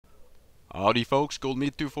Howdy folks,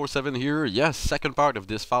 GoldMeat247 here. Yes, second part of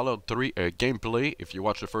this Fallout 3 gameplay. If you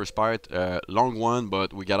watch the first part, long one,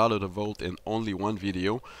 but we got out of the vault in only one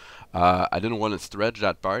video. I didn't want to stretch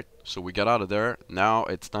that part, so we got out of there. Now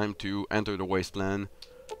it's time to enter the wasteland.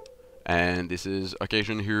 And this is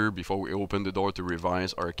occasion here before we open the door to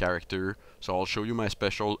revise our character. So I'll show you my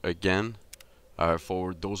special again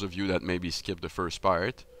for those of you that maybe skipped the first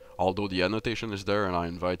part. Although the annotation is there and I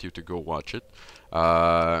invite you to go watch it.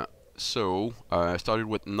 I started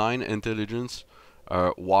with 9 intelligence.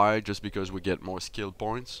 Why? Just because we get more skill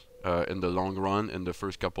points in the long run in the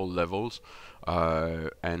first couple levels.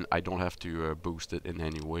 And I don't have to boost it in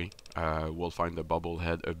any way. We'll find the bubble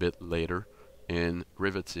head a bit later in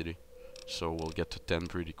Rivet City. So we'll get to 10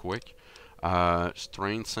 pretty quick.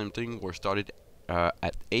 Strength, same thing. We're started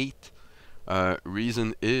at 8.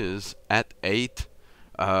 Reason is, at 8,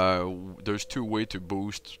 there's 2 ways to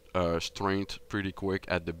boost strength pretty quick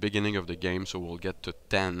at the beginning of the game, so we'll get to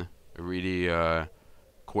 10 really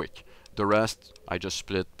quick. The rest, I just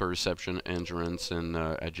split perception, endurance, and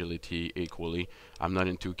agility equally. I'm not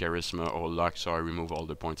into charisma or luck, so I remove all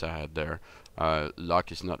the points I had there.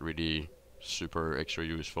 Luck is not really super extra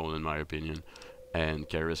useful in my opinion, and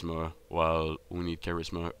charisma, well, we need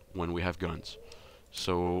charisma when we have guns.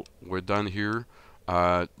 So we're done here.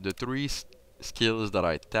 The 3 skills that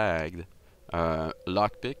I tagged,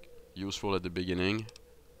 lockpick, useful at the beginning.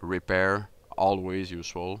 Repair, always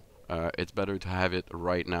useful. It's better to have it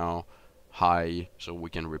right now high so we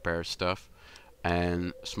can repair stuff.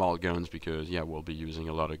 And small guns, because yeah, we'll be using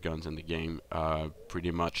a lot of guns in the game.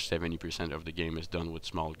 Pretty much 70% of the game is done with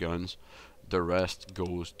small guns. The rest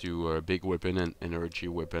goes to big weapon and energy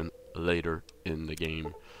weapon later in the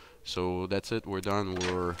game. So that's it, we're done.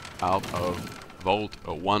 We're out of Vault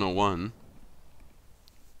 101.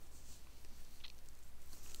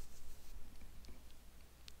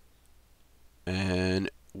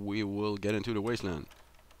 And we will get into the wasteland.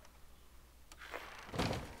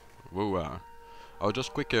 Whoa. Oh,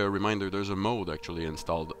 just quick reminder, there's a mode actually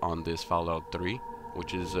installed on this Fallout 3,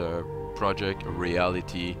 which is Project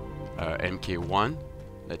Reality MkI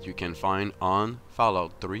that you can find on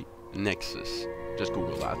Fallout 3 Nexus. Just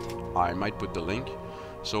Google that. I might put the link.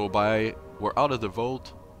 So we're out of the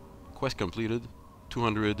vault, quest completed,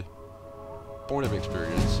 200 point of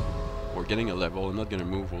experience. We're getting a level. I'm not gonna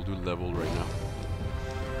move, we'll do the level right now.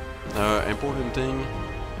 Important thing.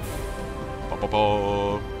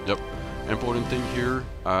 Yep. Important thing here.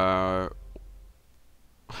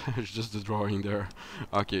 It's just the drawing there.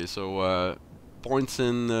 Okay, so points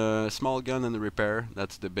in small gun and repair.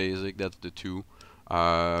 That's the basic. That's the 2.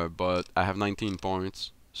 But I have 19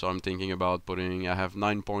 points, so I'm thinking about putting. I have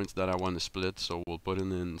 9 points that I want to split, so we'll put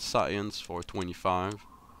in science for 25,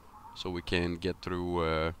 so we can get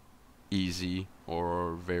through easy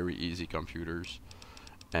or very easy computers,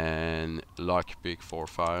 and lockpick for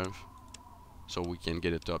 5, so we can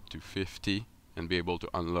get it up to 50 and be able to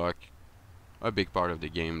unlock a big part of the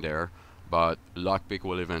game there. But lockpick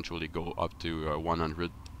will eventually go up to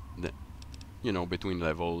 100. You know, between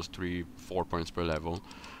levels, 3-4 points per level.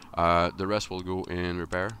 The rest will go in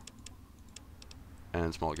repair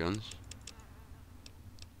and small guns.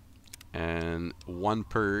 And 1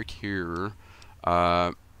 perk here.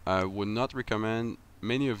 I would not recommend.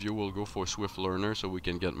 Many of you will go for Swift Learner so we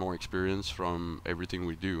can get more experience from everything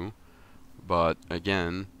we do. But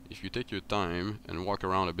again, if you take your time and walk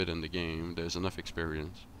around a bit in the game, there's enough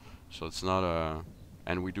experience. So it's not a.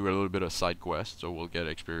 And we do a little bit of side quests, so we'll get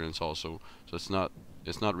experience also. So it's not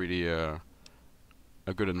really a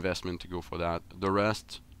good investment to go for that. The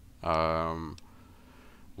rest, we'll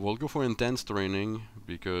go for intense training,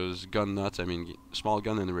 because gun nuts, I mean small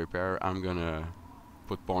gun and repair, I'm gonna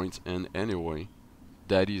put points in anyway.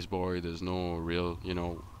 Daddy's boy, there's no real, you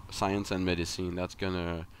know, science and medicine. That's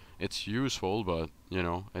gonna, it's useful, but you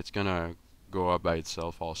know, it's gonna go up by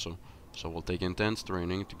itself also. So we'll take intense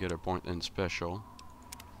training to get a point in special.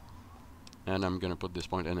 And I'm gonna put this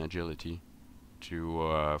point in agility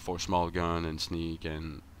to for small gun and sneak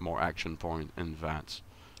and more action point in VATS.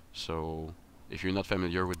 So if you're not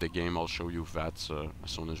familiar with the game, I'll show you VATS as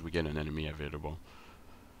soon as we get an enemy available.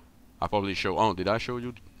 I'll probably show. Oh, did I show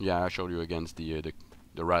you? Yeah, I showed you against the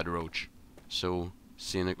Rad Roach. So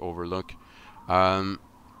scenic overlook.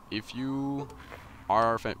 If you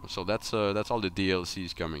are so that's all the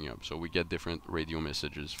DLCs coming up. So we get different radio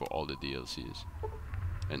messages for all the DLCs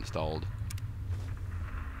installed.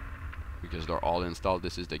 Because they're all installed.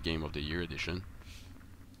 This is the Game of the Year edition.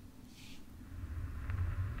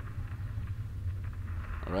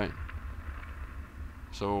 Alright.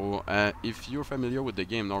 So, if you're familiar with the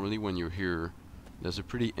game, normally when you're here, there's a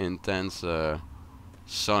pretty intense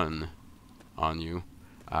sun on you.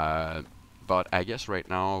 But I guess right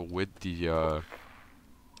now with the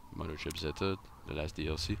Mothership Zeta, the last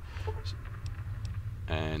DLC,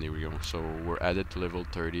 and here we go. So we're added to level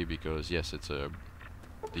 30 because yes, it's a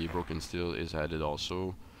the Broken Steel is added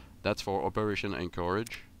also. That's for Operation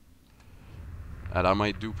Encourage. And I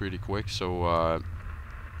might do pretty quick. So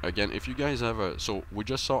again, if you guys have a so we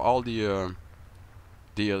just saw all the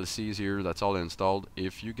DLCs here. That's all installed.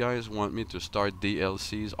 If you guys want me to start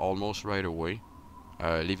DLCs almost right away,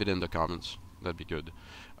 leave it in the comments. That'd be good.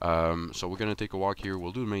 So we're gonna take a walk here.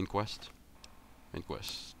 We'll do the main quest. Main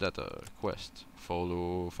quest. Data quest.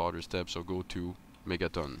 Follow father's steps. So go to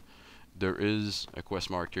Megaton. There is a quest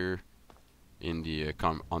marker in the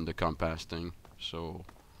on the compass thing. So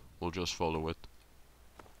we'll just follow it.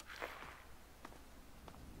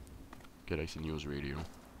 Galaxy News Radio.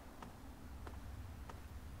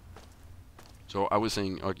 So I was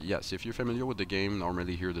saying, yes, if you're familiar with the game,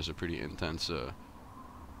 normally here there's a pretty intense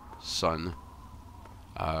sun.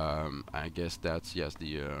 I guess that's yes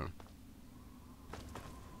the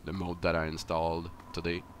mode that I installed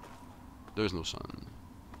today. There's no sun.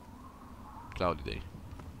 Cloudy day.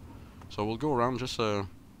 So we'll go around, just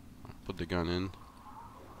put the gun in,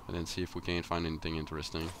 and then see if we can't find anything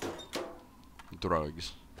interesting.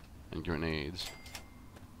 Drugs and grenades.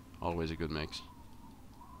 Always a good mix.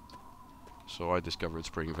 So I discovered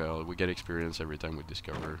Springvale. We get experience every time we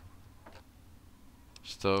discover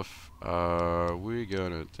stuff. We're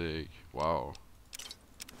gonna take... Wow.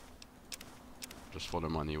 Just for the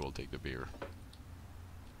money, we'll take the beer.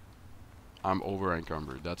 I'm over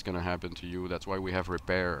encumbered. That's gonna happen to you. That's why we have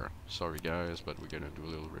repair. Sorry guys, but we're gonna do a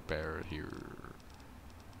little repair here.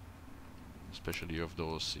 Especially of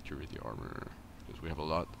those security armor. Because we have a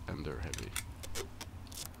lot and they're heavy.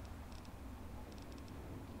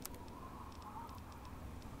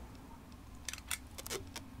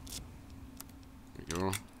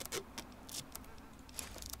 Go.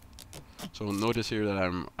 So notice here that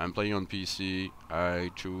I'm playing on PC. I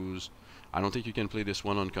don't think you can play this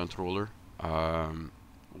one on controller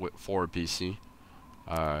for a PC.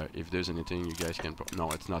 If there's anything you guys can no,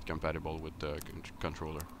 it's not compatible with the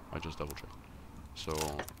controller. I just double checked. So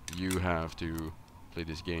you have to play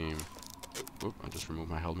this game. Oop, I just removed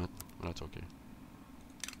my helmet. Well, that's okay.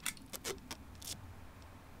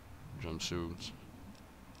 Jumpsuits.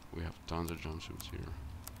 We have tons of jumpsuits here.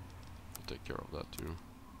 We'll take care of that too.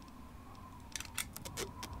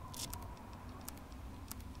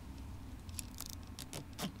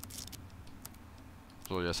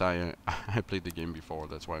 So yes, I played the game before.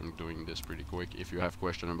 That's why I'm doing this pretty quick. If you have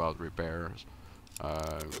questions about repairs,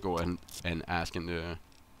 go ahead and ask in the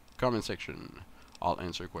comment section. I'll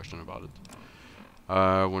answer a question about it.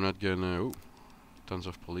 We're not gonna... Ooh, tons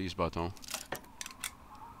of police baton.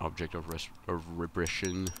 Object of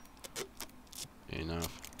repression.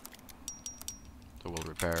 Enough. So we'll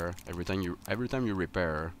repair. Every time you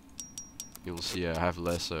repair, you'll see I have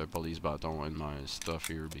less police baton in my stuff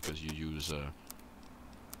here because you use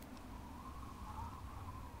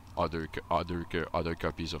other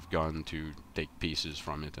copies of gun to take pieces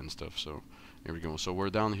from it and stuff. So here we go. So we're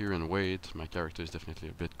down here and wait. My character is definitely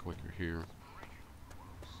a bit quicker here.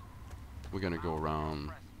 We're gonna go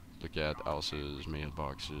around, look at houses,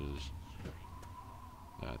 mailboxes.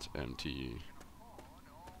 That's empty.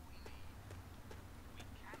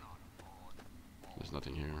 There's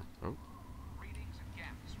nothing here. Oh,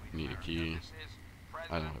 need a key.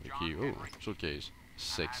 I don't have a key. Oh, suitcase.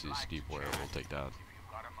 Sexy sleepwear. We'll take that.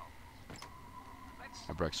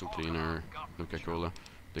 Abraxo cleaner, Coca-Cola.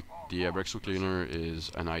 The Abraxo cleaner is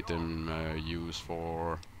an item used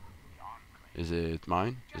for... Is it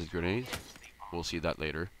mine? Is it grenades? We'll see that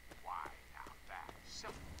later.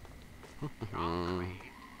 I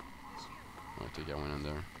think I went in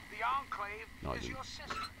there. No, I didn't.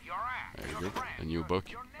 There you go. A new book.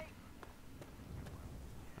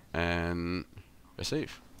 And a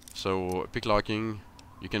safe. So, pick locking.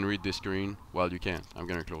 You can read this screen. Well, you can't. I'm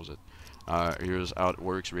gonna close it. Here's how it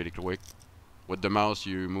works really quick. With the mouse,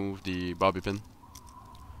 you move the bobby pin.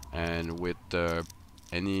 And with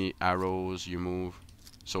any arrows, you move.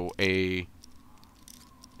 So, A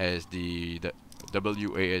as the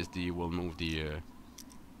WASD will move the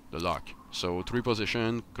lock. So 3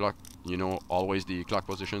 position, clock, you know, always the clock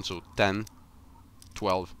position, so 10,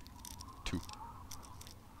 12, 2.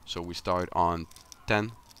 So we start on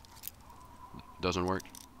 10, doesn't work,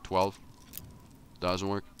 12, doesn't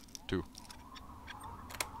work, 2.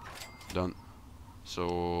 Done.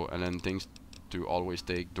 So, and then things to always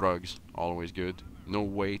take, drugs, always good, no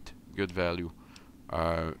weight, good value.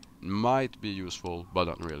 Might be useful, but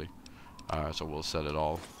not really. So we'll set it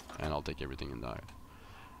all, and I'll take everything in there.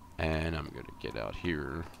 And I'm gonna get out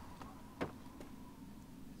here.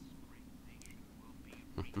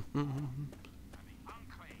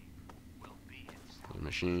 The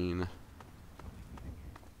machine.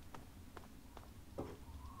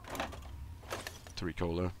 3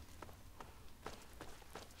 cola.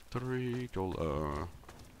 3 cola.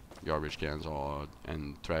 Garbage cans are,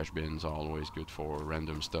 and trash bins are always good for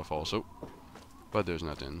random stuff also. But there's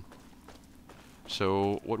nothing.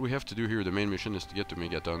 So what we have to do here, the main mission, is to get to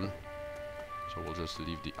Megaton. So we'll just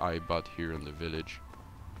leave the iBot here in the village.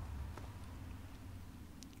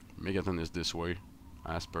 Megaton is this way,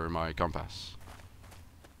 as per my compass.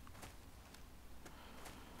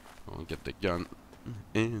 We'll get the gun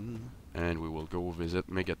in, and we will go visit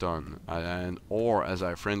Megaton, and or as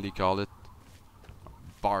I friendly call it,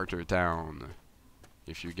 Barter Town.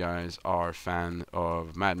 If you guys are a fan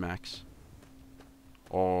of Mad Max,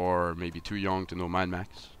 or maybe too young to know Mad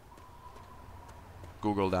Max,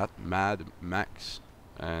 Google that, Mad Max,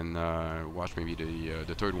 and watch maybe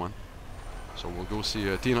the third one. So we'll go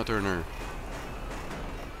see Tina Turner.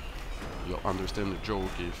 You'll understand the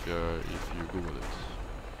joke if you Google it.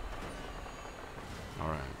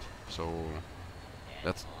 Alright, so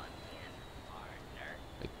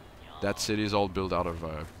that city is all built out of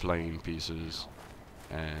plain pieces,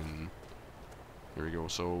 and here we go.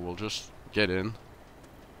 So we'll just get in,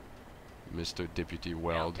 Mr. Deputy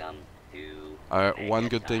Weld. One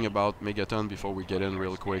good thing about Megaton, before we get in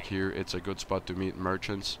real quick here, it's a good spot to meet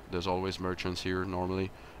merchants. There's always merchants here normally.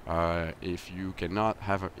 If you cannot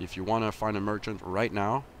have if you want to find a merchant right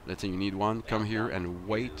now, let's say you need one, come here and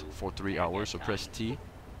wait for 3 hours. So press T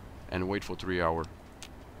and wait for 3 hours.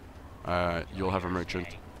 You'll have a merchant,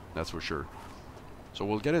 that's for sure. So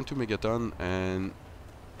we'll get into Megaton and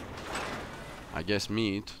I guess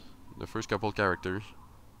meet the first couple characters.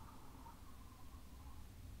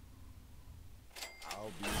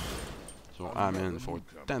 So I'm in for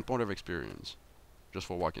 10 points of experience, just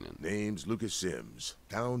for walking in. Name's Lucas Sims,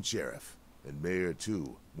 town sheriff, and mayor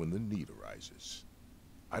too, when the need arises.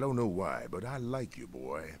 I don't know why, but I like you,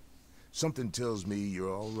 boy. Something tells me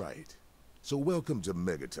you're all right. So welcome to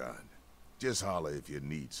Megaton. Just holler if you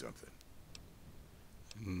need something.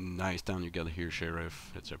 Nice town you got here,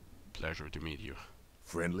 Sheriff. It's a pleasure to meet you.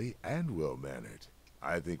 Friendly and well-mannered.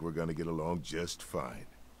 I think we're gonna get along just fine.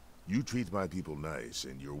 You treat my people nice,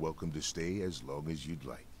 and you're welcome to stay as long as you'd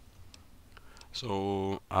like.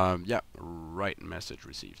 So, yeah, right message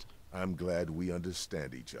received. I'm glad we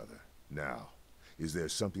understand each other. Now, is there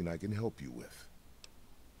something I can help you with?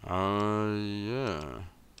 Yeah.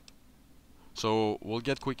 So we'll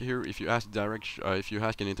get quick here. If you ask if you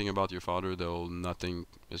ask anything about your father, nothing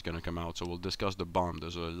is gonna come out. So we'll discuss the bomb.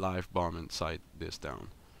 There's a live bomb inside this town.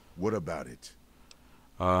 What about it?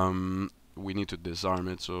 We need to disarm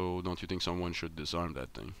it. So don't you think someone should disarm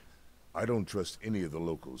that thing? I don't trust any of the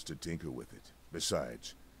locals to tinker with it.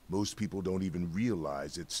 Besides, most people don't even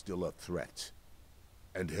realize it's still a threat.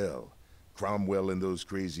 And hell, Cromwell and those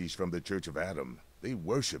crazies from the Church of Adam, they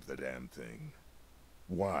worship the damn thing.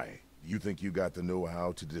 Why? You think you got the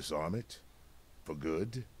know-how to disarm it? For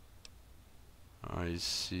good? I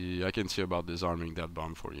see. I can see about disarming that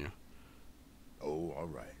bomb for you. Oh, all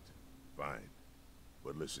right. Fine.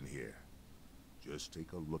 But listen here. Just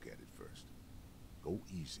take a look at it first. Go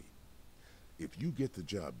easy. If you get the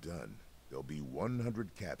job done, there'll be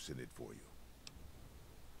 100 caps in it for you.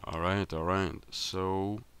 Alright, alright.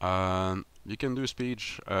 So, you can do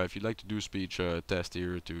speech. If you'd like to do speech test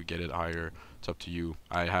here to get it higher, it's up to you.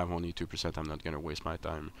 I have only 2%. I'm not gonna waste my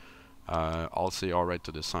time. I'll say alright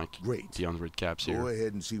to the 5. Great. The 100 caps here. Go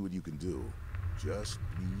ahead and see what you can do. Just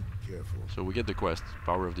be careful. So we get the quest,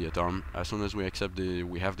 Power of the Atom. As soon as we accept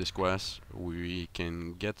we have this quest, we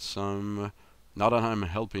can get some. Now that I'm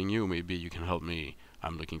helping you, maybe you can help me.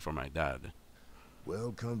 I'm looking for my dad.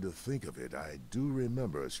 Well, come to think of it, I do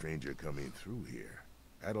remember a stranger coming through here.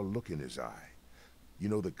 Had a look in his eye. You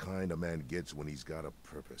know the kind a man gets when he's got a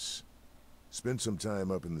purpose. Spend some time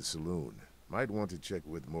up in the saloon. Might want to check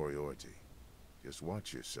with Moriarty. Just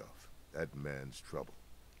watch yourself. That man's trouble.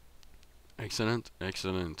 Excellent,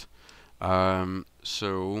 excellent.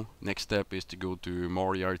 So next step is to go to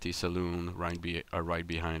Moriarty Saloon, right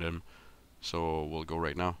behind him. So we'll go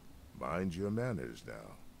right now. Mind your manners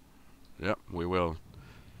now. Yep, we will.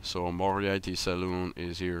 So Moriarty Saloon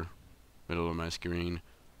is here, middle of my screen.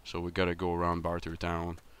 So we gotta go around Barter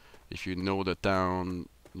Town. If you know the town,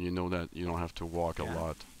 you know that you don't have to walk a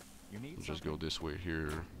lot. Just go this way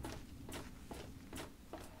here.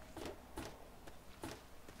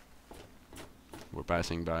 We're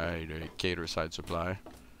passing by the Cater Side Supply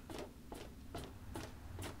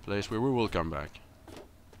place where we will come back.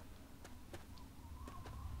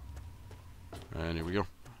 And here we go.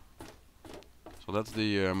 So that's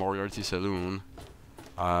the Moriarty Saloon.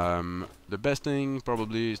 The best thing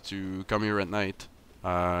probably is to come here at night.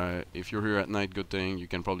 If you're here at night, good thing. You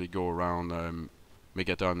can probably go around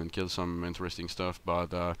Megaton and kill some interesting stuff.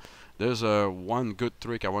 But there's one good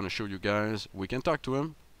trick I want to show you guys. We can talk to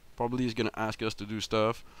him. Probably he's gonna ask us to do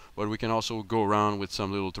stuff, but we can also go around with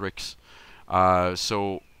some little tricks.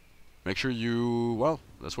 So make sure you, well,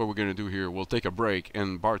 that's what we're gonna do here. We'll take a break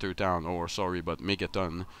in Bartertown, or sorry, but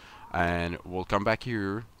Megaton, and we'll come back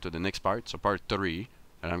here to the next part, so part 3,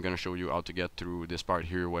 and I'm gonna show you how to get through this part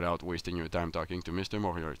here without wasting your time talking to Mr.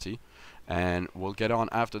 Moriarty. And we'll get on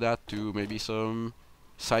after that to maybe some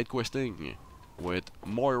side questing with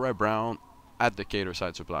Moira Brown at the Cater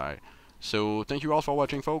Side Supply. So thank you all for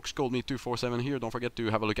watching, folks. ColdMe247 here. Don't forget to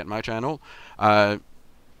have a look at my channel.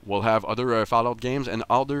 We'll have other Fallout games and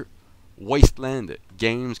other Wasteland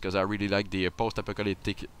games, because I really like the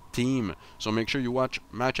post-apocalyptic theme. So make sure you watch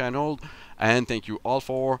my channel, and thank you all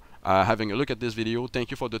for having a look at this video.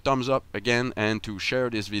 Thank you for the thumbs up again, and to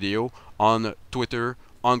share this video on Twitter,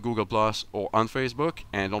 on Google Plus, or on Facebook.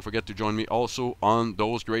 And don't forget to join me also on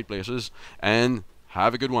those great places, and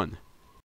have a good one.